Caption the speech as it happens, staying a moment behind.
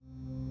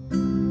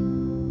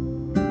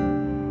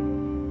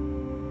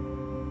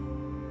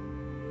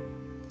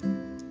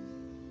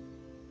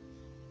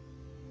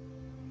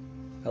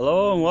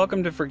and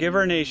welcome to Forgive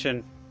Our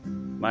Nation.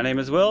 My name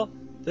is Will.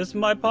 This is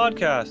my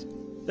podcast.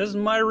 This is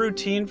my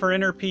routine for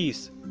inner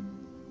peace.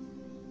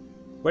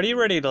 What are you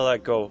ready to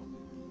let go?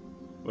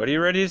 What are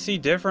you ready to see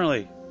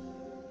differently?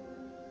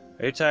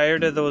 Are you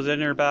tired of those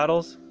inner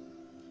battles?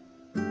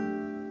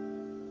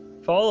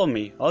 Follow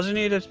me. All you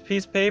need is a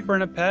piece of paper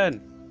and a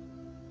pen.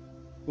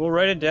 We'll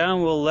write it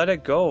down, we'll let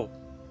it go.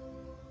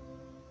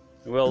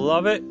 We'll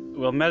love it,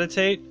 we'll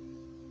meditate,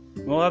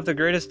 we'll have the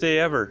greatest day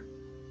ever.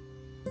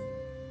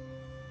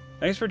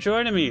 Thanks for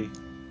joining me.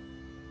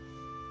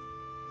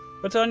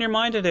 What's on your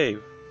mind today?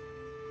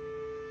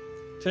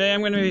 Today I'm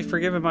going to be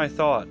forgiving my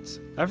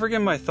thoughts. I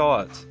forgive my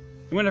thoughts.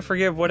 I'm going to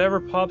forgive whatever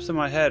pops in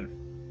my head.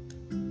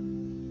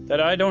 That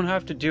I don't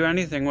have to do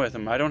anything with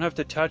them. I don't have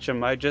to touch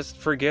them. I just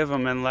forgive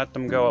them and let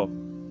them go.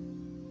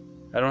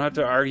 I don't have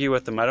to argue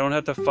with them. I don't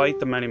have to fight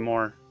them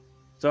anymore.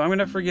 So I'm going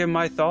to forgive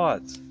my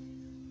thoughts.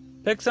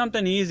 Pick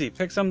something easy.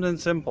 Pick something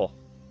simple.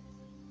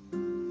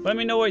 Let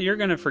me know what you're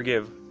going to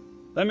forgive.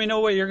 Let me know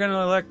what you're going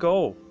to let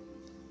go.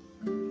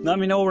 Let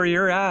me know where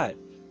you're at.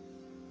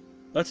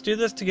 Let's do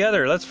this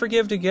together. Let's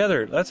forgive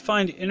together. Let's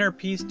find inner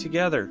peace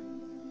together.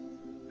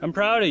 I'm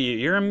proud of you.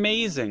 You're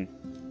amazing.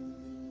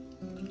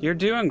 You're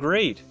doing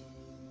great.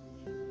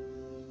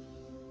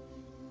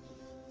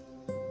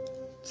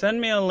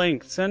 Send me a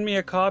link. Send me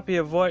a copy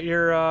of what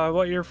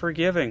you're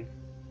forgiving.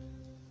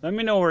 Let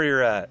me know where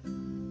you're at.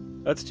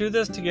 Let's do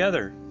this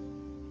together.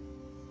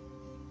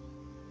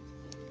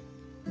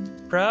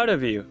 Proud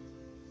of you.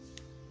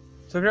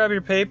 So grab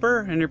your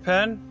paper and your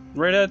pen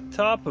right at the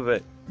top of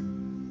it.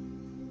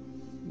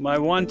 My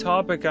one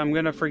topic I'm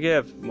going to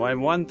forgive. My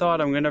one thought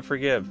I'm going to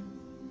forgive.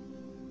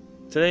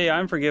 Today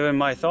I'm forgiving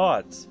my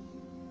thoughts.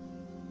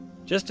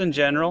 Just in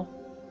general,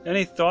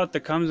 any thought that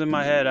comes in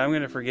my head, I'm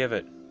going to forgive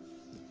it.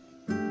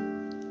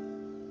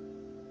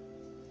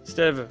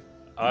 Instead of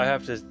I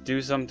have to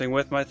do something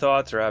with my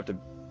thoughts, or I have to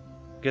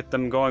get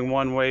them going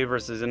one way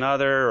versus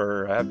another,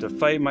 or I have to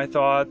fight my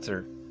thoughts,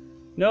 or...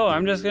 No,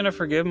 I'm just going to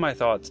forgive my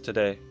thoughts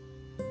today.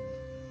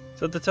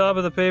 So at the top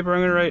of the paper,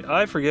 I'm going to write,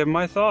 I forgive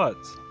my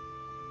thoughts.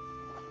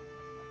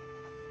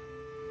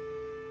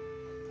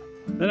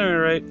 Then I'm going to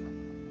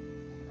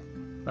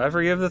write, I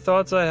forgive the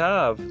thoughts I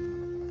have.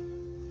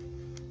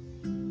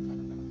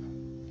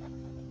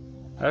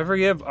 I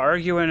forgive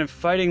arguing and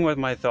fighting with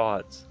my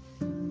thoughts.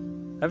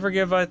 I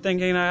forgive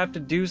thinking I have to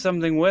do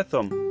something with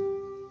them.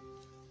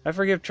 I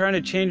forgive trying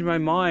to change my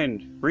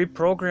mind,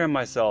 reprogram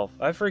myself.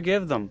 I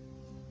forgive them.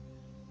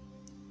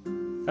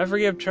 I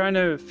forgive trying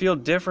to feel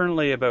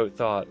differently about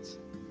thoughts.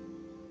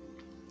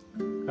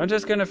 I'm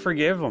just going to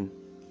forgive them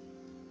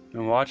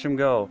and watch them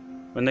go.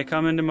 When they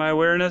come into my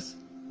awareness,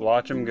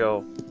 watch them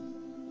go.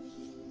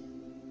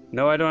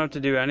 No, I don't have to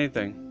do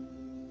anything.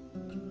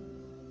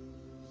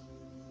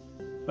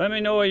 Let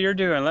me know what you're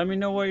doing. Let me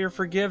know what you're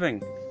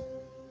forgiving.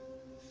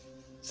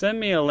 Send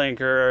me a link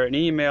or an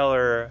email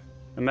or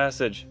a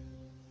message.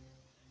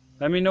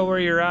 Let me know where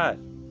you're at.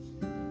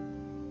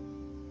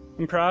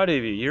 I'm proud of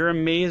you. You're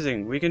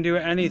amazing. We can do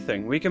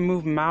anything. We can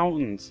move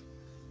mountains.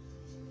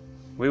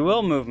 We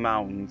will move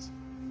mountains.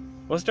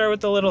 We'll start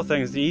with the little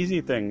things, the easy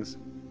things.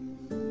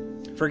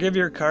 Forgive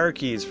your car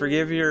keys.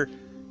 Forgive your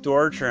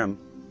door trim.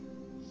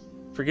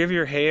 Forgive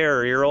your hair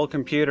or your old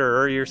computer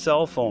or your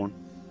cell phone.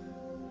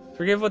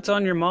 Forgive what's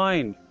on your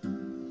mind.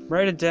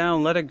 Write it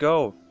down. Let it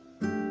go.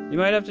 You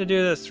might have to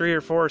do this 3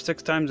 or 4 or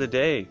 6 times a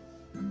day.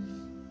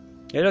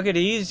 It'll get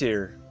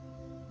easier.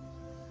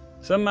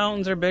 Some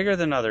mountains are bigger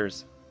than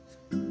others.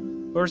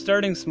 We're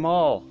starting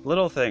small,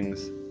 little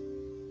things.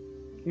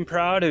 I'm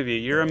proud of you.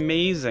 You're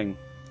amazing.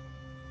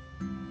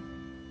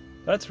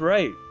 That's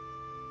right.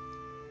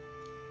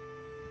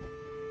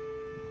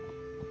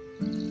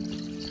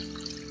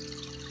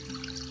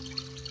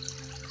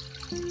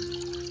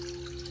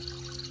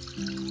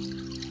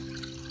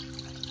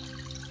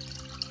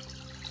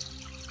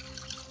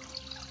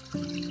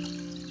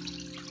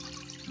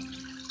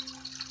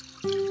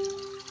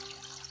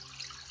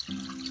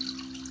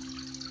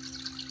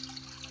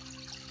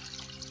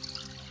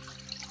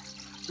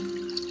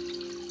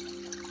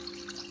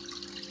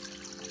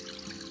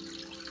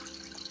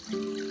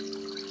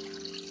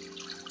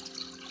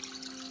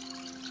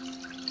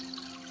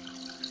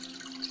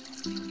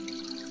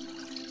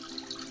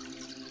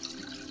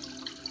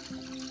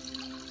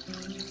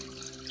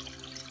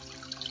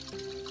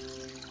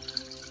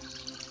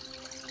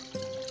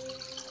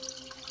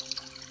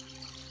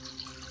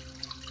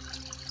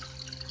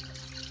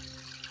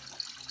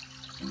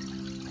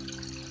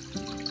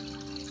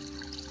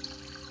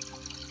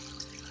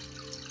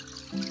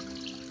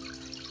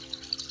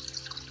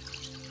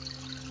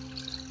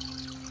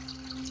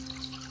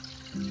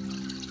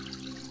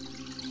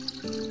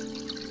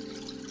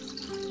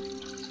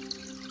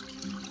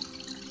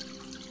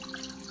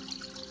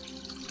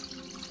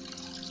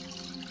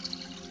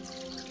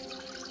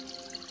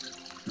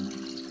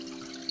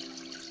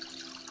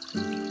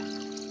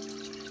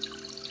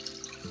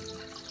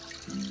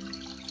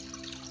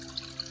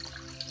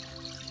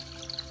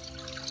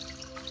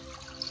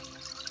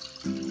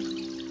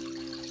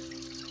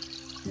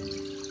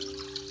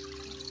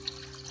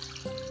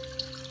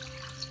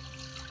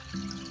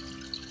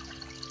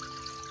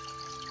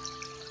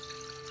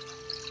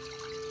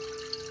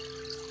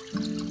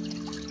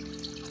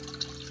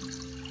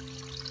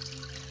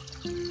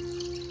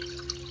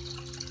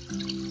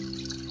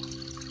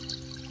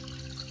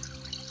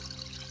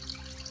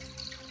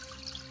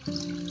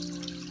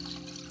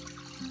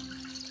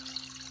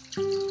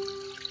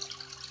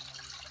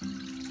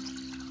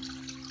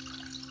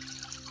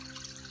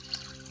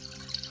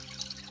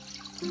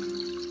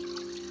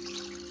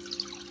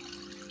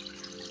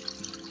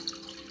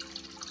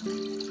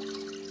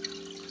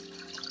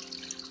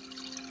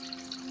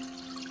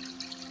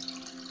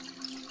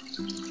 How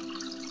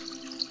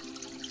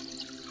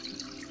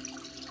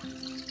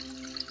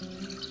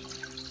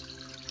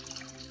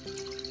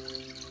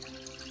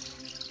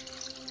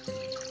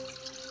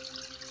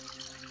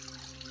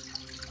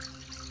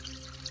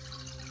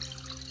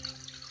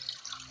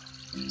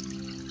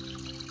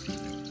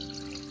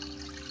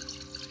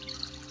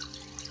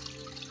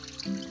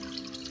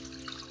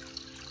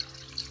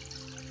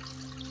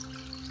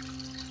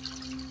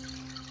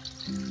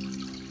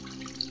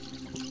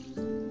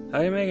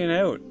are you making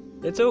out?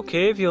 It's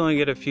okay if you only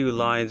get a few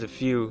lines, a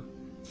few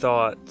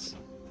thoughts.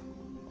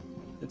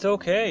 It's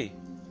okay.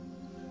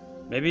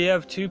 Maybe you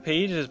have 2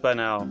 pages by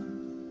now.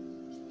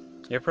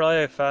 You're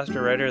probably a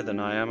faster writer than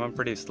I am. I'm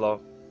pretty slow.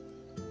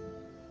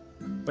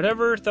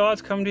 Whatever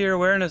thoughts come to your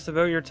awareness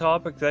about your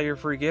topic that you're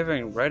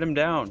forgiving, write them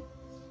down.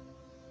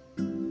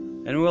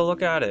 And we'll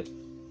look at it.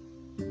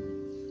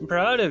 I'm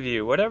proud of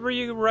you. Whatever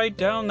you write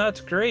down,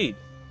 that's great.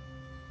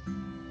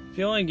 If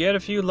you only get a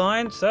few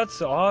lines,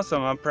 that's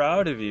awesome. I'm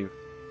proud of you.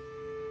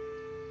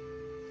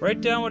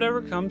 Write down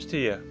whatever comes to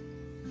you.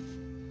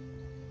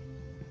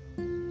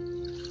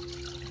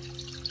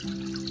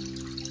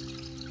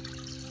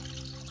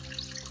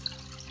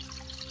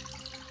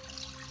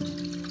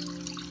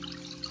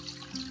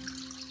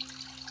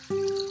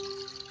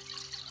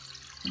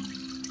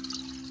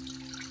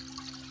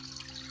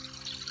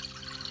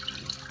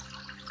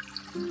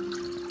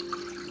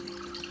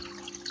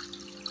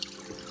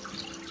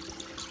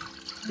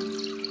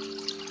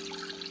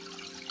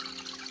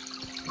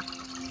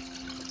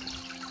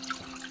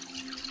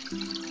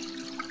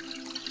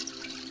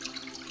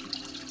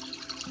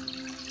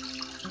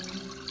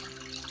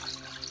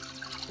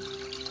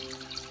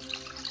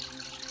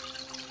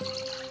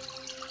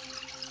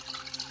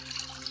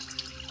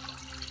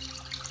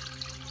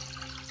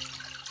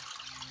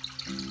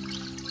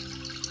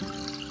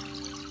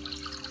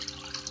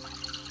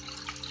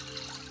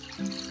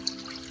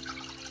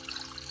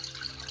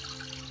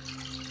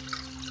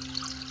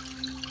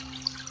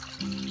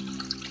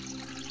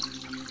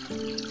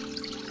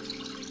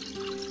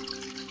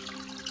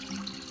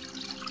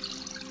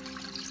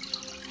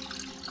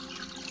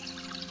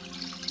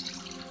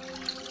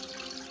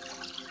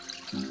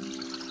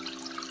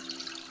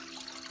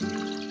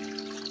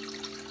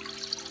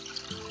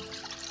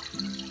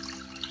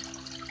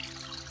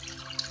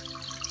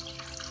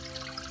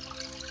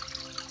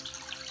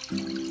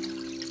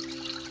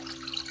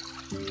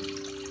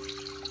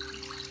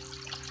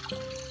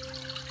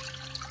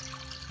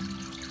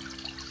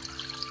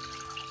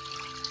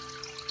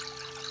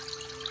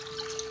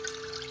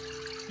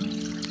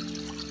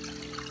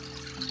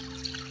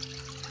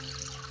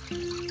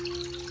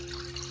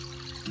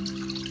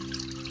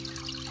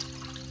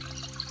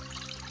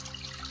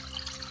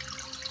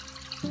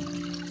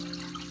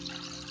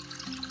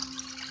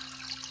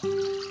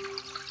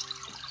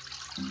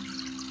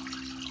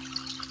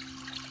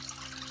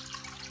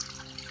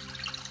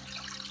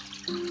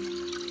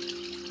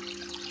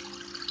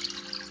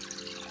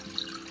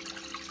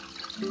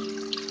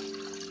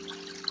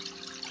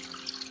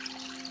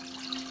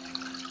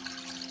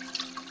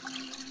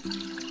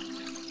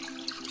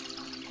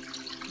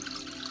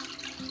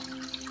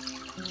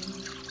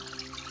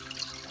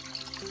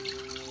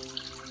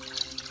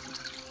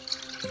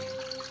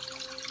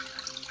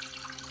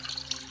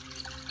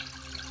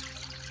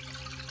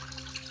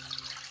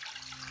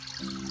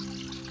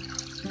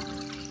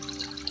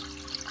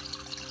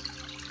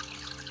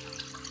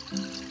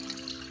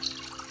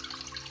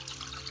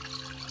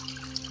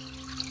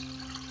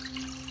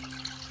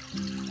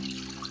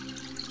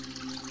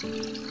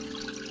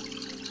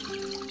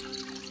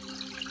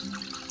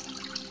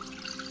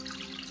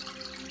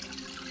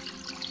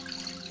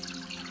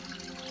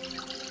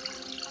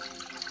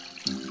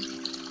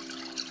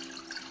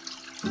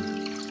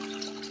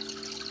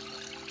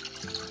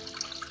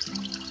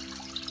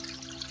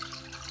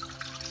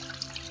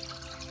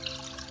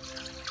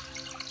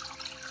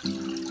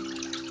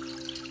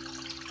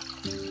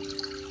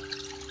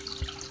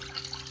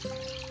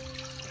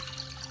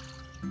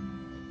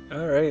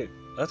 Alright,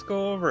 let's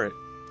go over it.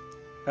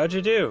 How'd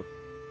you do?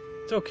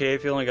 It's okay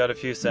if you only got a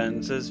few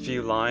sentences,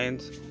 few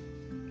lines,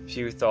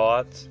 few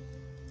thoughts.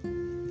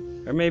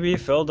 Or maybe you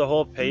filled a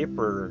whole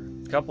paper,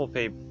 a couple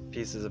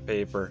pieces of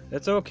paper.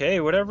 It's okay,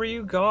 whatever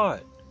you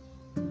got.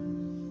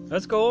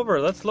 Let's go over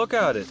it, let's look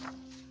at it.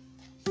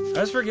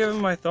 I was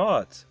forgiving my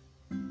thoughts.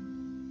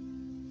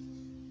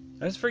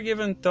 I was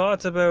forgiving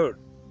thoughts about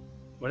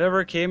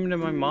whatever came into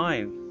my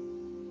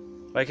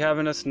mind. Like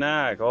having a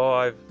snack. Oh,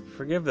 I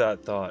forgive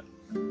that thought.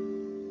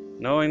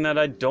 Knowing that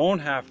I don't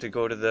have to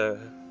go to the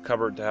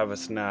cupboard to have a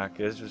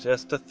snack. It's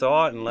just a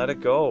thought and let it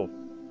go.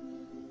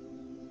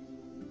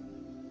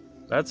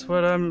 That's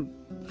what I'm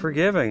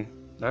forgiving.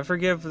 I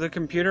forgive the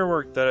computer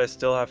work that I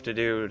still have to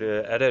do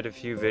to edit a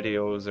few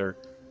videos or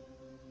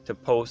to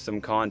post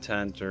some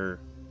content or...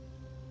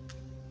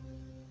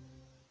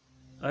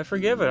 I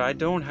forgive it. I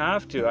don't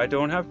have to. I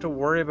don't have to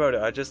worry about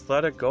it. I just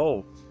let it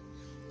go.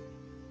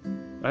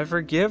 I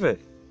forgive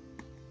it.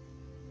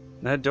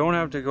 And I don't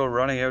have to go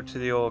running out to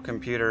the old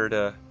computer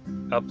to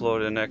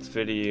upload the next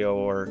video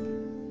or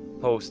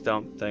post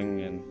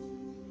something, and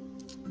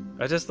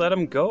I just let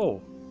them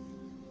go.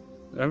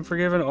 I'm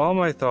forgiving all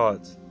my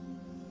thoughts.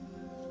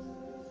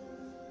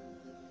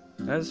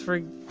 I just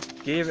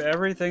forgave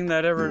everything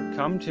that ever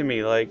come to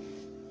me, like,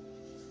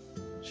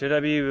 should I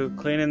be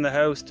cleaning the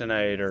house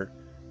tonight, or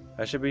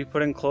I should be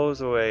putting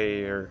clothes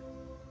away, or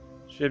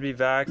should be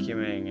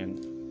vacuuming,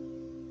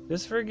 and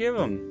just forgive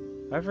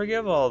them. I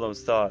forgive all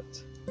those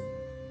thoughts.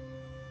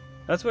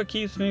 That's what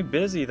keeps me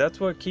busy. That's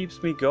what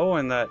keeps me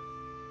going, that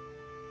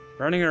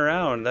running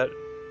around, that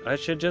I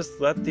should just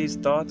let these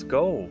thoughts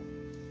go.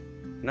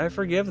 And I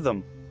forgive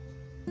them.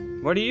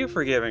 What are you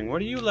forgiving?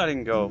 What are you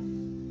letting go?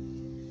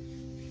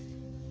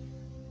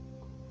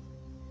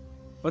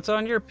 What's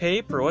on your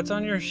paper? What's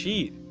on your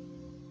sheet?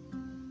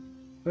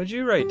 What'd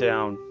you write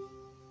down?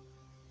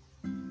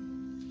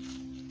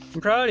 I'm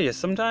proud of you.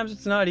 Sometimes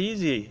it's not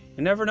easy.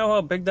 You never know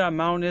how big that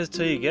mountain is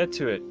till you get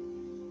to it.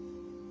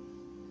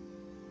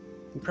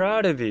 I'm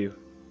proud of you.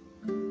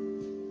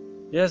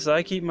 Yes,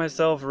 I keep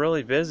myself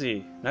really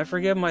busy, and I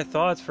forgive my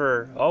thoughts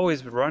for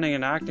always running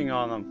and acting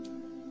on them.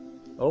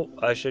 Oh,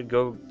 I should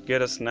go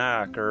get a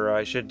snack, or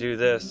I should do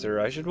this, or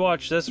I should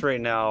watch this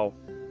right now.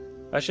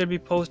 I should be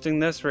posting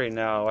this right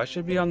now. I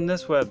should be on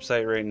this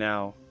website right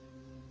now.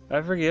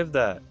 I forgive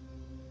that.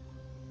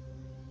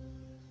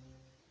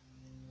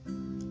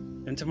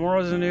 And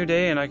tomorrow's a new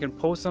day, and I can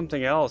post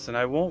something else, and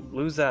I won't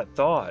lose that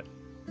thought.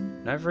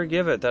 And I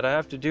forgive it, that I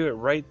have to do it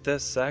right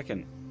this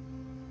second.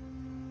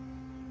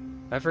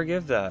 I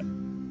forgive that.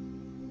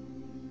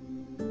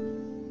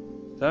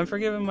 So I'm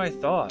forgiving my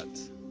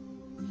thoughts.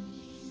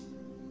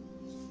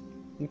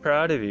 I'm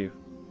proud of you.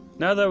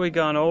 Now that we've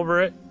gone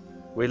over it,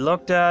 we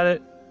looked at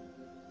it,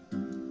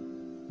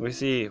 we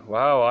see,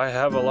 wow, I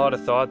have a lot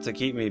of thoughts that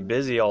keep me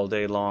busy all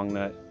day long,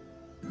 that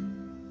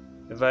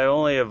if I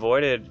only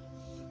avoided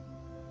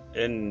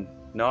and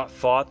not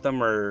fought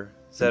them or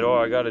said, oh,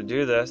 I gotta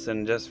do this,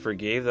 and just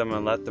forgave them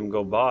and let them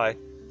go by,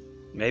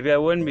 maybe I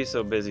wouldn't be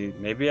so busy.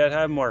 Maybe I'd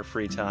have more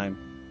free time.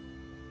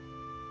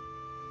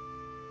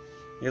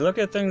 You look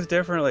at things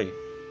differently.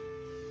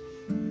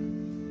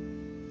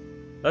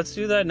 Let's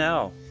do that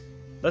now.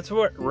 Let's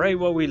write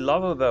what we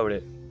love about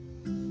it.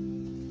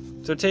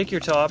 So take your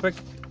topic.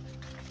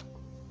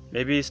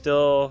 Maybe you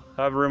still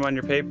have room on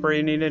your paper,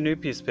 you need a new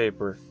piece of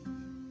paper.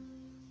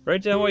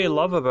 Write down what you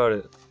love about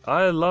it.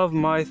 I love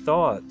my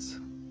thoughts.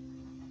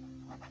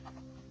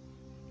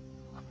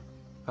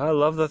 I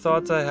love the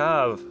thoughts I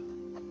have.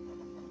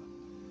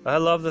 I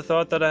love the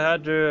thought that I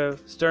had to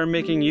start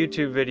making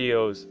YouTube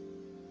videos.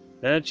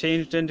 Then it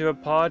changed into a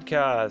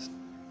podcast.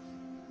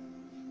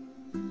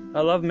 I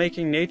love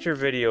making nature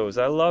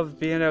videos. I love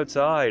being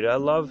outside. I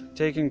love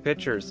taking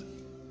pictures.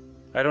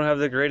 I don't have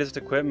the greatest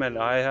equipment.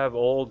 I have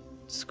old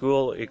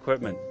school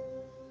equipment.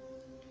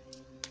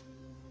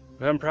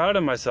 But I'm proud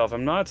of myself.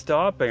 I'm not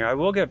stopping. I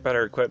will get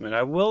better equipment.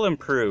 I will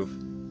improve.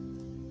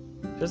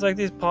 Just like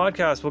these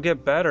podcasts will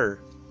get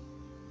better.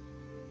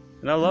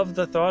 And I love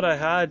the thought I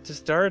had to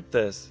start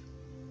this.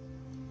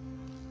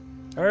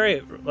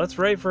 Alright, let's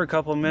write for a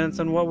couple minutes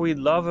on what we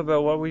love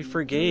about what we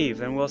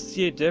forgave, and we'll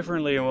see it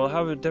differently, and we'll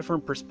have a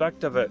different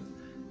perspective of it,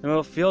 and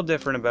we'll feel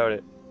different about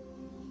it.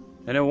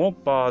 And it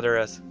won't bother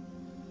us.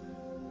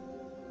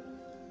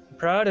 I'm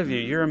proud of you.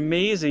 You're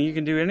amazing. You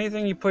can do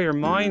anything you put your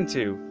mind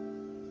to.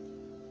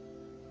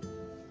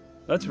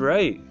 That's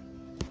right.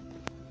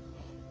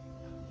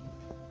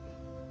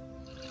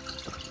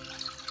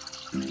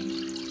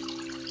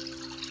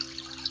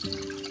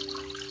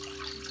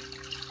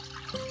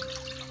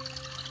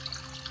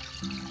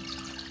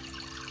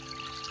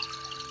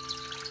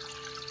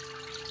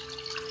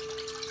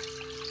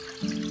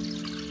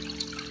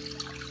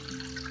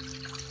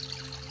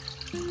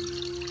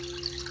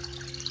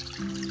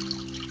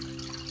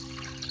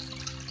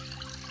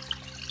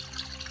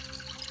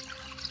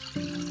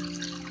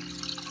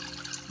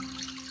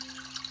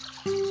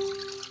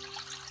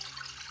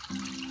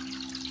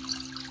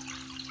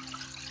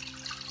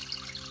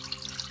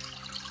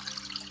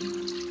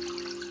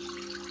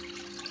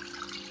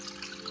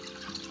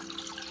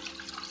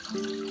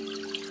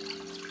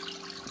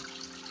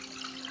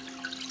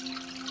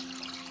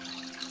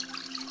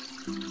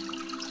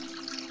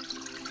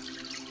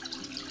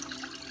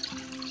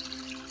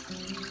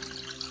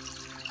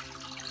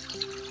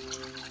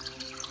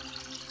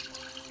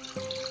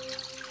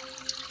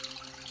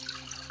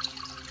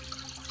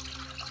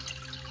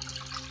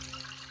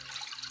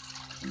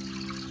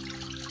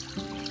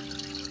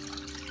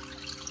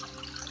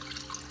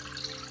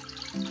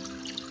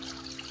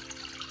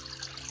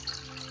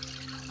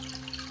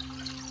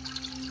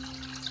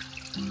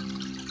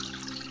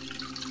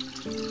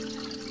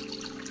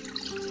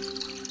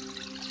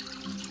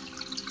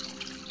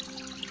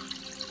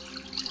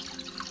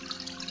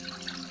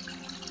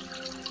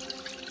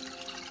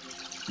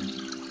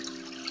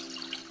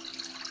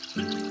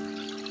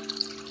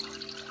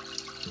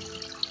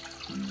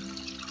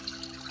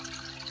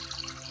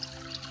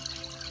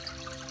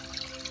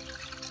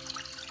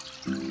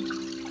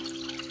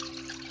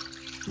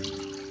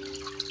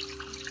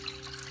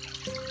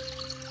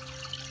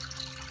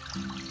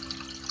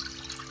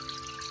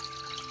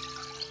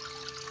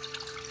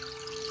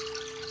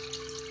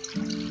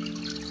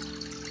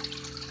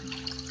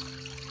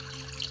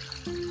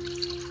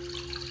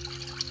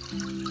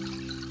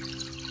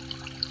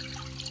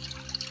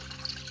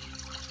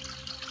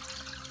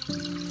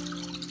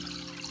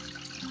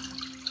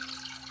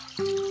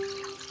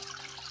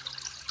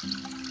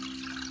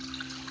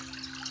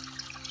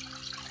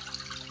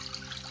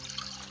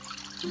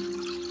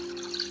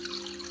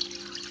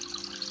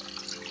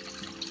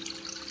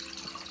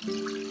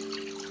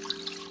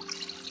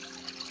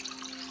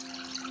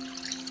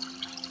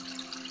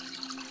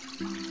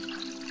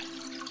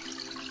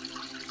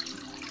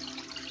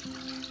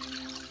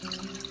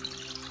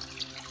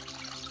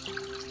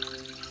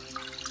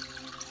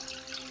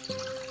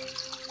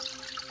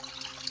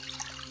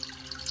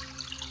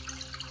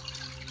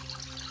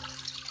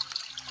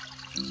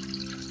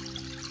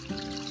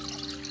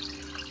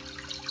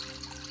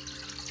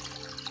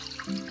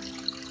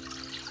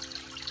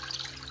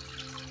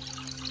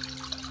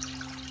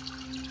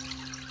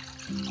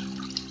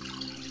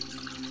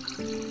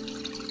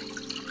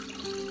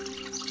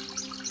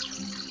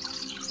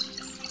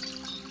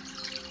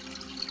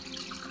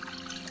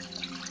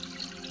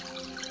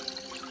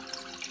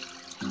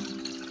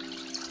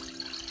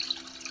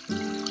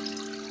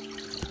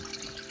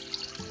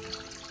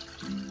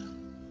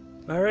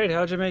 Alright,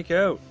 how'd you make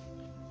out?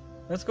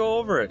 Let's go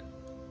over it.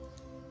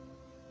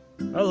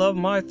 I love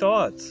my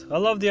thoughts. I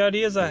love the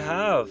ideas I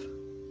have.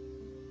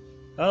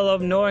 I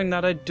love knowing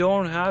that I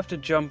don't have to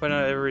jump into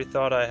every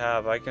thought I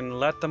have. I can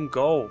let them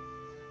go.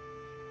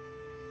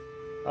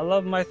 I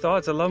love my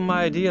thoughts. I love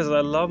my ideas.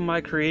 I love my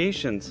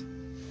creations.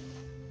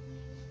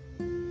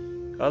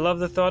 I love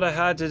the thought I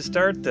had to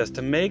start this,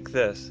 to make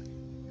this,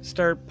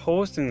 start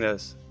posting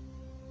this.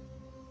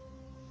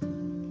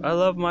 I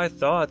love my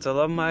thoughts. I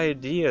love my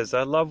ideas.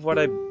 I love what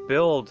I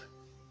build.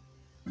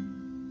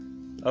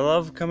 I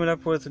love coming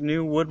up with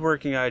new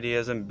woodworking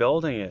ideas and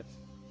building it.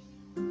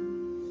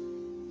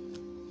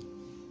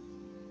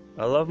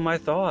 I love my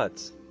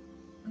thoughts.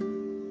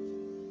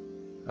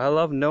 I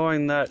love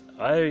knowing that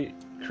I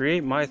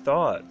create my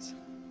thoughts.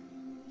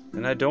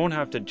 And I don't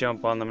have to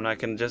jump on them, and I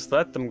can just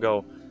let them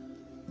go.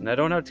 And I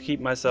don't have to keep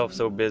myself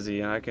so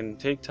busy, and I can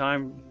take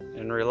time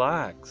and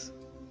relax.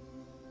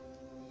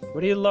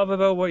 What do you love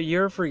about what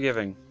you're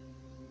forgiving?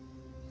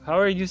 How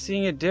are you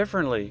seeing it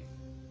differently?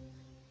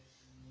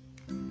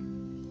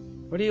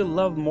 What do you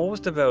love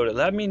most about it?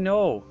 Let me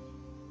know.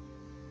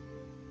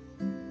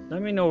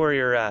 Let me know where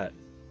you're at.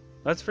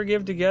 Let's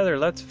forgive together.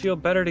 Let's feel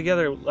better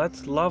together.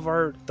 Let's love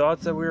our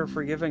thoughts that we are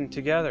forgiving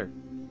together.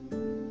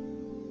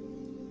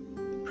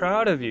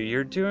 Proud of you.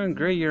 You're doing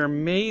great. You're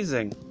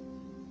amazing.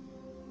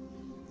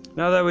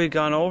 Now that we've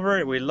gone over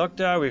it, we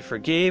looked at it, we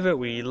forgave it,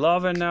 we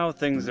love it now.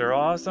 Things are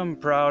awesome.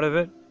 Proud of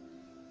it.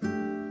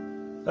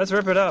 Let's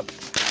rip it up.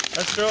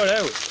 Let's throw it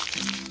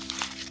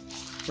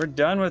out. We're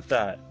done with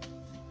that.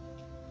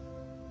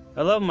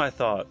 I love my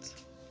thoughts.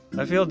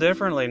 I feel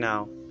differently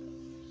now.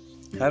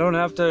 I don't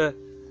have to...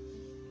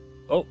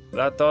 Oh,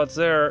 that thought's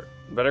there.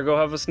 Better go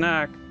have a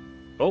snack.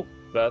 Oh,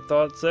 that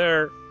thought's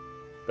there.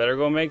 Better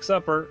go make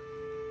supper.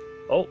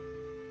 Oh,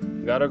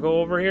 gotta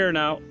go over here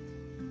now.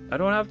 I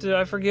don't have to...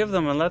 I forgive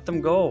them and let them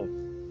go.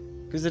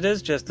 Because it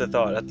is just a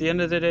thought. At the end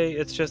of the day,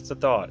 it's just a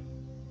thought.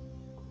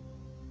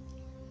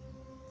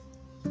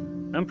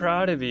 I'm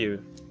proud of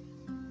you.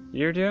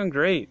 You're doing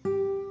great.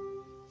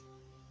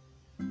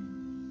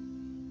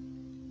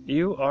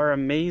 You are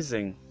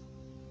amazing.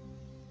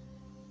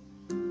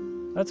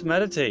 Let's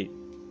meditate.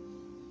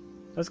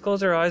 Let's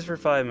close our eyes for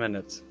 5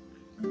 minutes.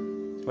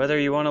 Whether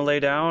you want to lay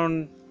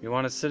down, you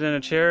want to sit in a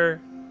chair,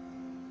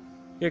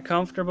 get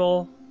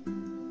comfortable,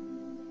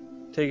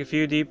 take a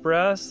few deep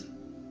breaths,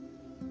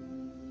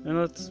 and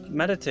let's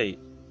meditate.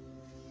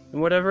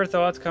 And whatever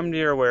thoughts come to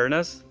your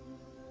awareness,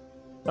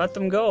 let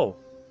them go.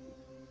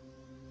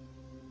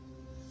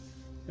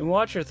 And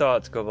watch your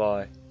thoughts go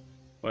by.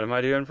 What am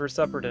I doing for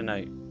supper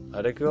tonight?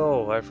 Let it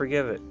go. I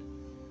forgive it.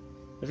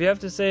 If you have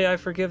to say, I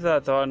forgive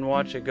that thought, and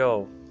watch it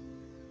go.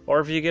 Or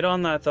if you get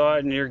on that thought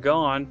and you're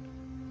gone,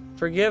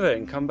 forgive it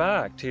and come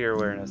back to your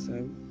awareness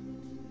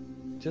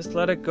and just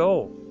let it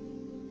go.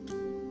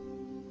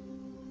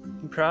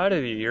 I'm proud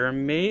of you. You're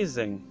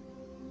amazing.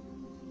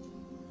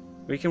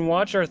 We can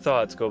watch our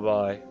thoughts go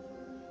by.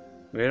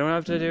 We don't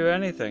have to do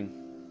anything.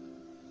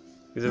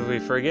 Because if we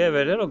forgive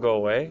it, it'll go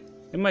away.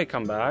 It might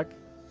come back.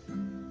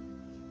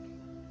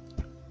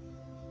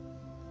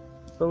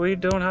 But we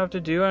don't have to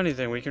do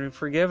anything. We can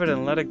forgive it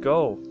and let it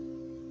go.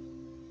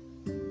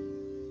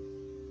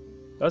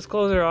 Let's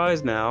close our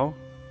eyes now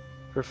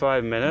for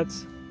 5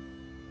 minutes.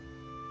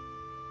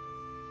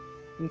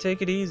 And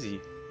take it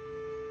easy.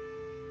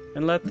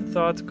 And let the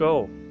thoughts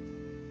go.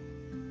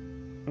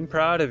 I'm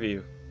proud of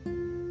you.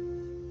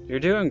 You're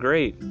doing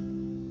great.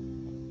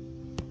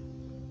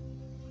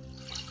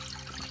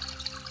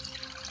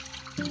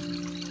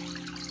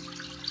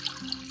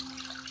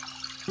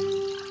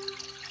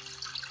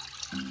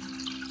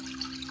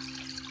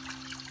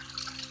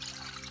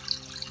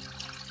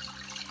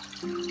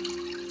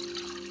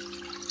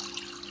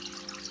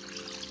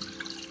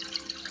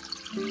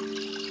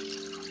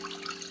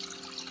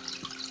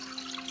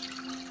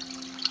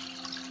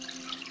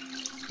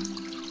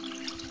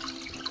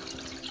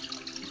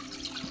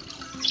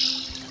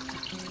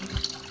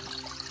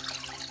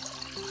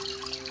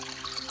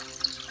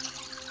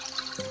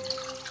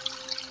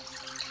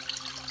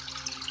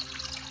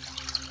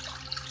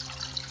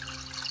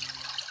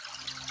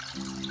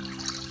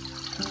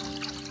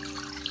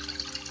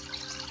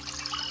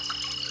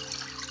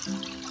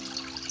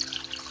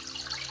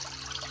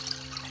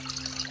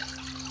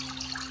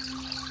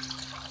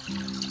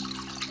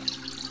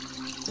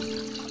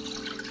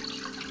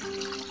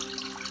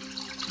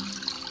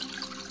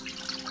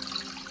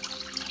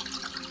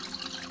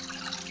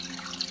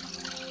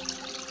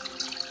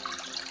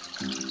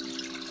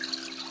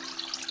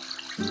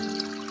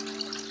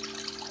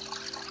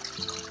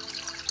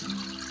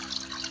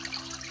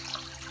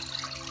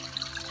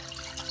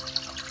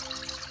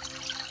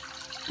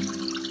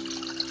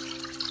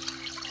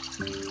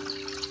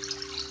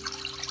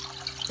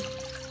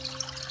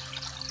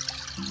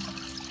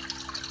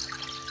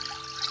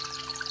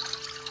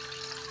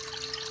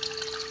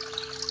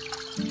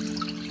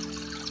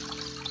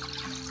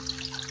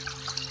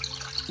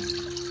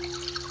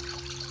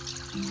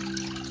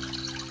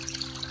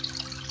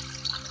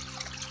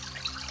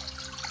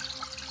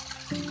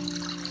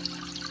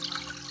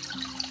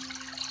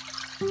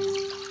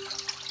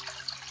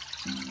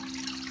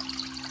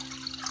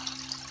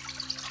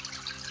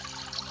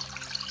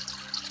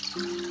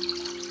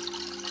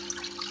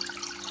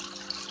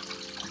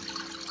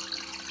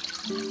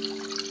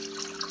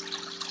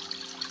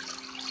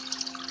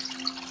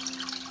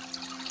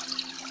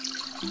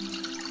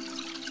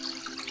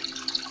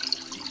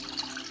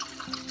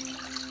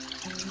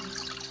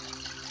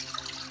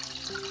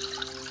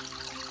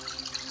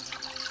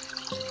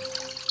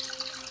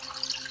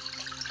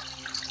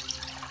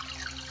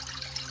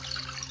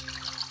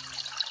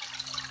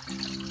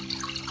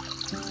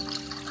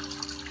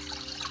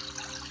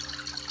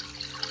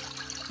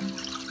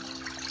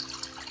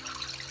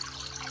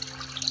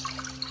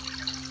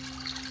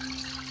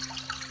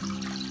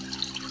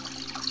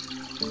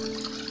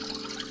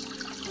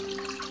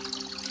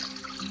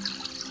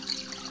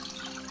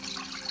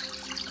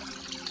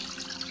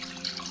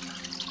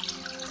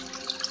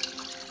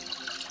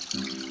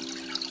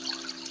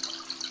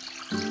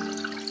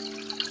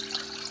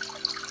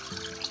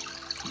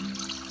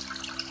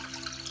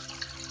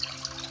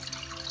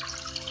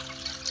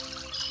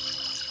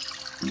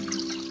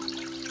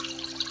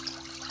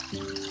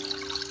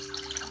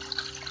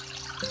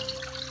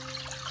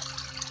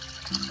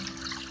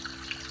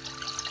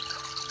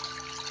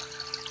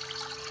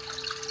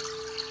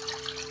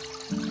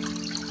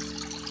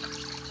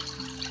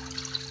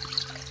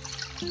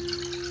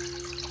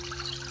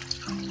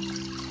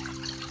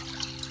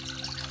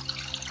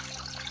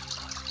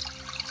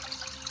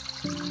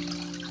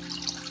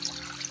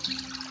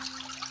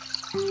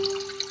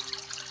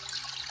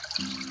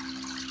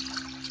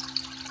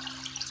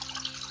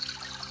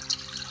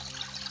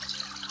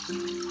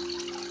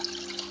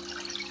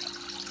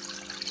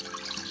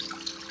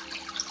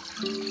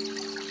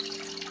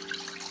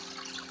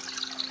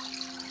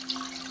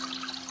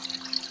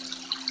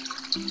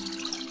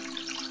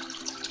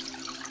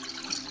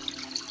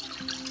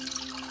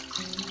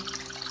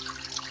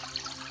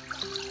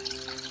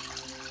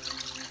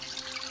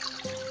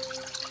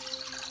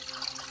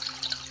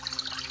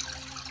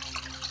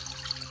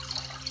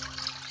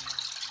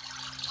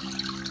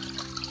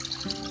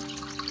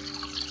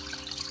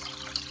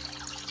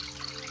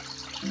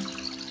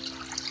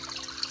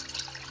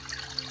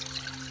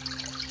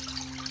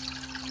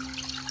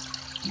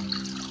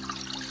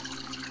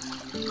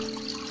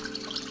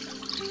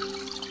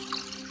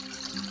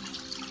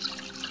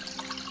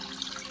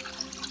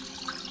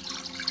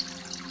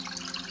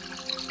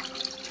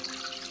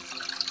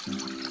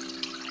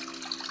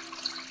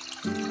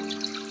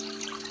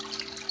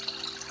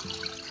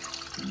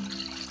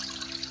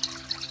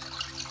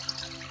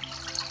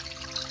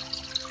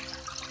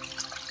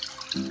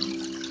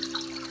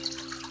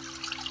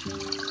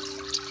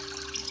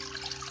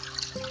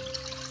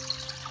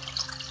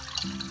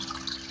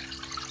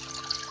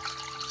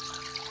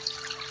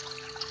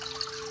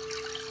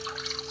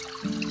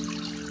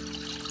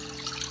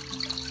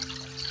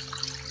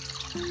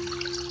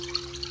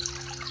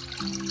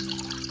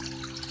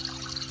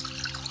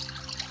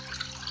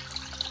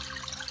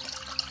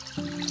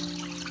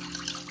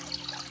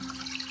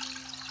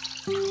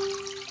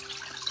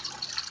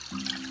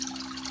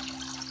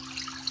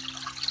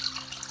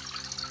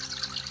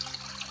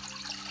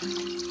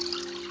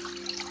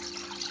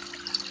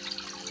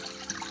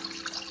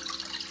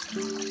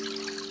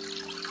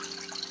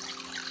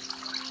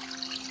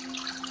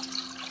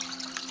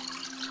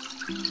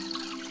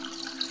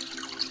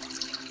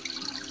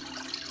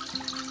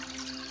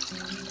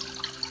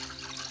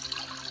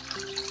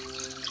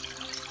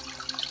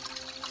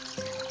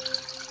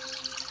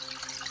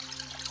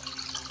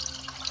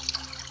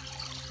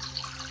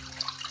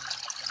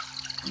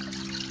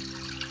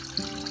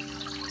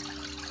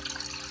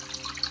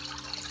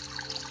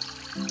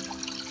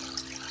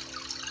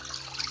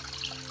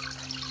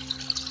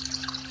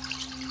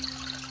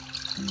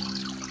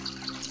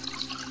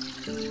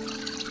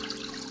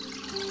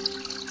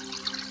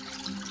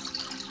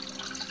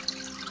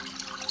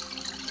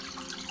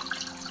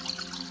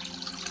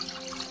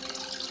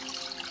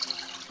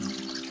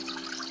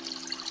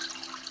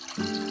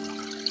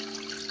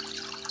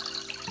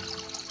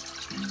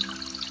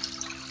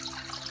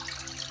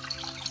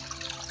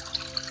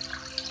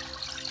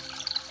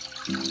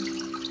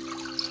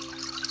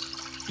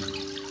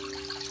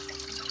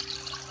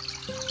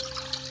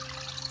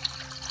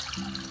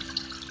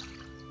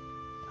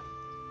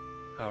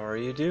 How are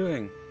you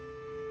doing?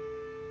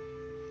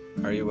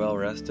 Are you well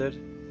rested?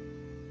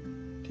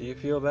 Do you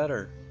feel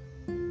better?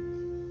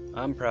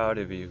 I'm proud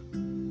of you.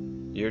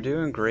 You're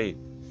doing great.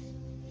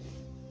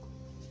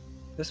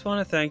 Just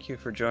want to thank you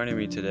for joining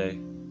me today.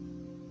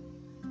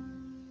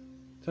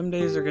 Some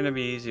days are going to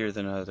be easier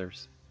than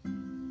others.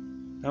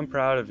 I'm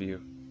proud of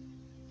you.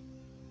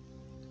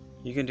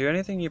 You can do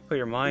anything you put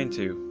your mind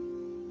to.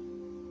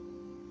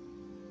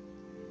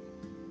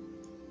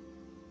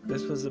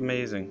 This was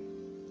amazing.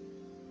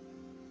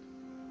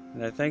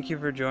 And I thank you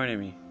for joining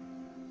me.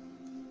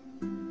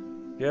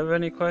 If you have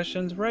any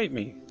questions, write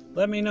me.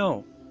 Let me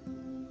know.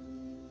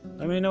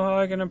 Let me know how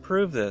I can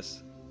improve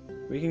this.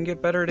 We can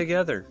get better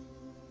together.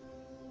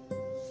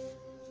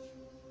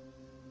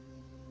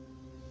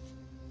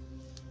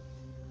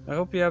 I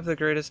hope you have the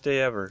greatest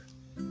day ever.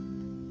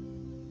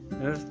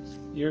 And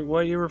if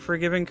what you were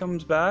forgiving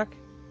comes back,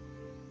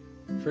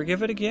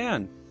 forgive it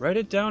again. Write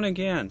it down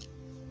again.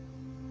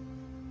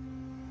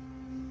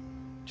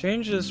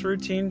 Change this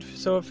routine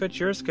so it fits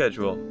your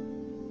schedule.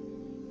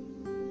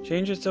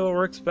 Change it so it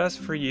works best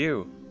for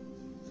you.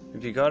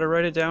 If you gotta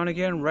write it down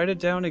again, write it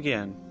down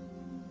again.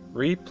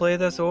 Replay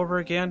this over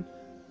again,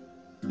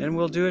 and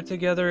we'll do it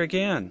together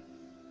again.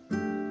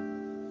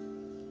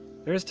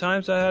 There's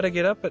times I had to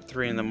get up at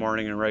 3 in the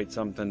morning and write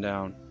something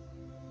down.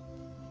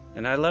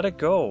 And I let it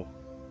go.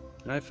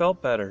 And I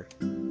felt better.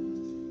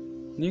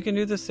 And you can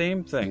do the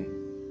same thing.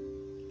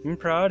 I'm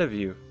proud of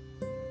you.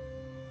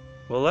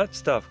 We'll let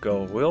stuff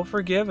go. We'll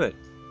forgive it.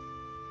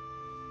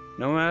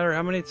 No matter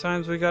how many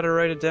times we gotta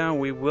write it down,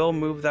 we will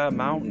move that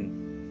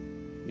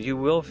mountain. You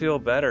will feel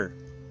better.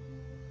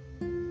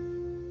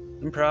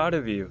 I'm proud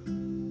of you.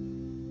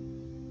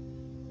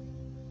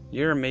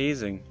 You're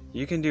amazing.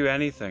 You can do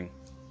anything.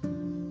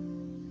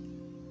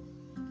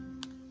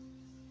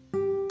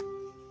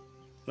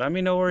 Let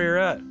me know where you're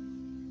at.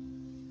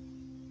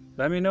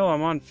 Let me know.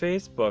 I'm on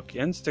Facebook,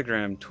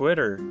 Instagram,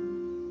 Twitter,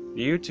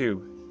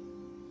 YouTube.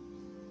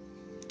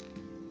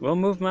 We'll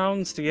move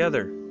mountains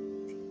together.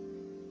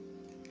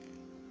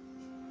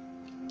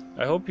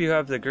 I hope you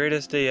have the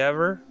greatest day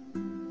ever.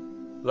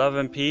 Love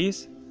and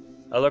peace.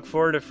 I look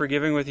forward to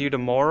forgiving with you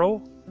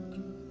tomorrow.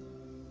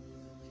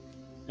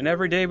 And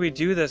every day we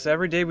do this,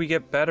 every day we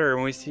get better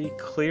and we see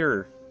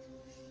clearer.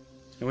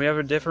 And we have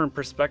a different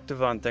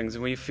perspective on things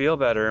and we feel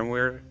better and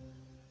we're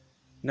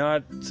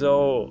not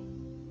so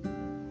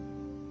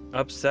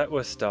upset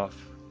with stuff.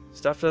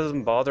 Stuff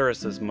doesn't bother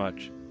us as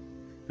much.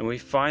 And we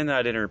find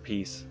that inner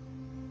peace.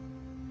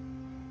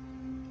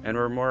 And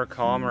we're more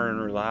calmer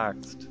and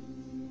relaxed.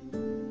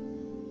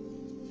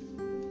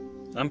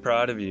 I'm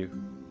proud of you.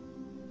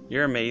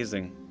 You're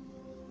amazing.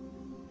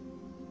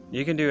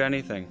 You can do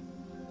anything.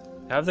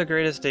 Have the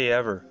greatest day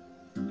ever.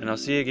 And I'll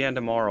see you again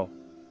tomorrow.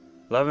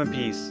 Love and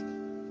peace.